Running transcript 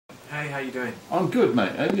Hey, how you doing? I'm good,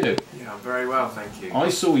 mate. How are you? Yeah, I'm very well, thank you. I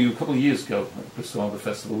saw you a couple of years ago at Bristol Harbour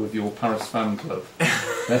Festival with your Paris fan club.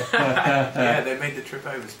 Yeah, they made the trip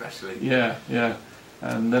over specially. Yeah, yeah.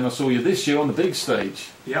 And then I saw you this year on the big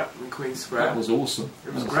stage. Yep, in Queen Square. That was awesome.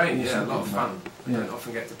 It was great, awesome, yeah, a lot of fun. I Yeah. don't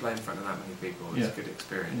often get to play in front of that many people. It's a good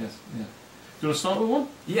experience. Yes, yeah. Do you want to start with one?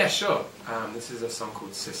 Yeah, sure. This is a song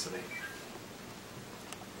called Sicily.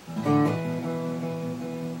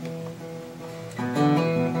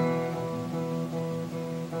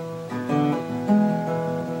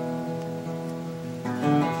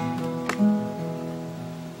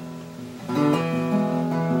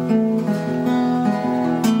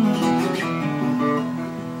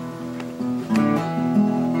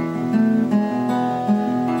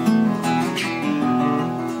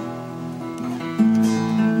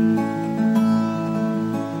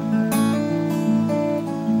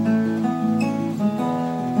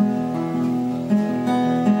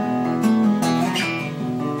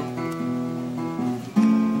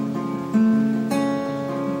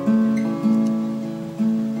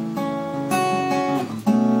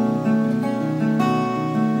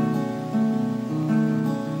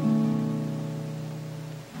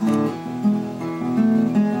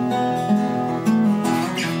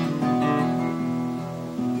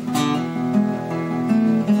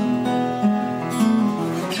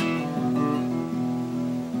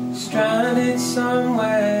 Stranded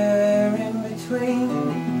somewhere in between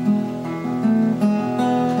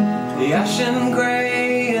the ashen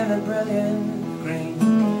grey and the brilliant green,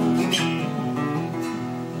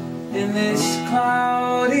 in this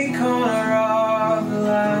cloudy corner of the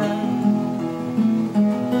land.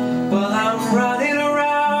 Well, I'm running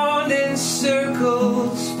around in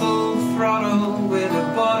circles full throttle with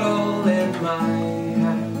a bottle in my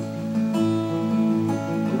hand.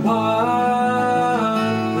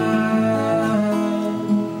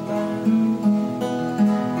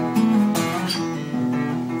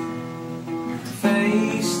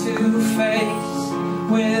 Face to face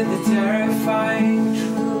with the terrifying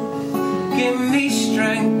truth. Give me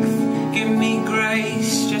strength, give me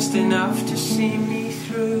grace, just enough to see me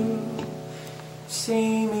through.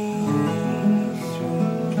 See me through.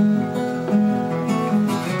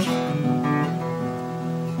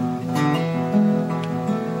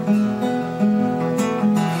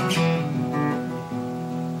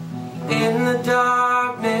 In the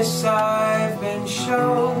darkness I've been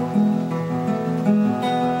shown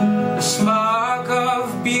a spark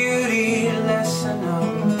of beauty lesser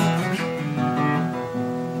known.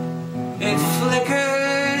 It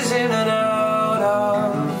flickers in and out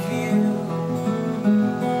of view,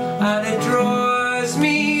 and it draws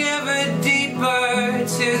me ever deeper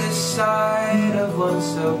to the side of one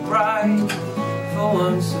so bright, for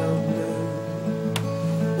one so blue,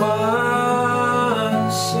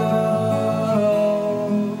 one so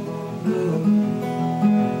blue.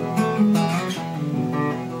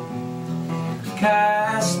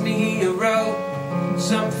 Cast me a rope,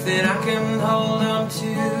 something I can hold on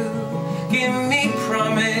to. Give me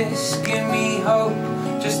promise, give me hope,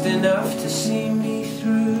 just enough to see me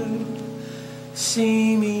through.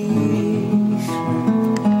 See me through.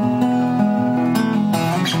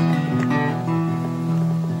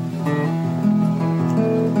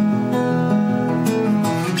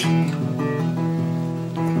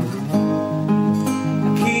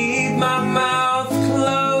 Keep my mouth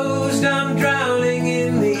closed, I'm drowning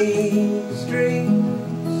in these dreams.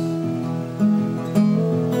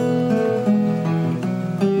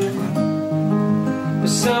 But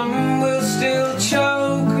some will still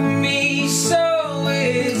choke me, so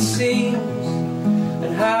it seems.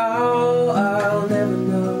 And how I'll never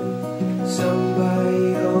know. Some by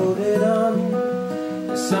holding on,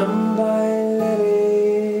 and some by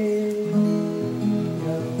letting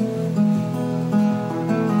go.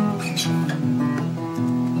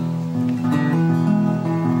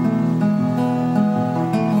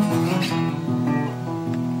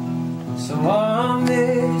 So on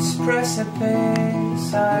this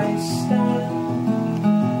precipice I stand,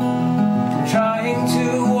 trying to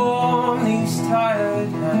warm these tired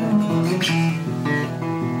hands.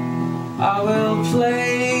 I will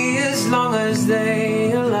play as long as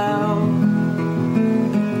they allow,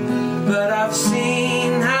 but I've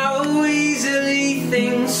seen how easily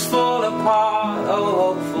things fall apart. Oh,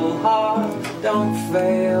 hopeful heart, don't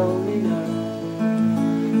fail me now.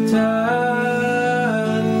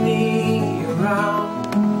 Turn me around.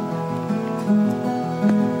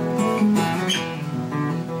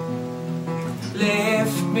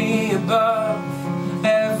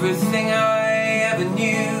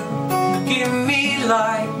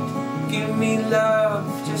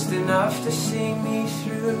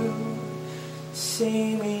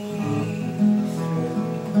 see me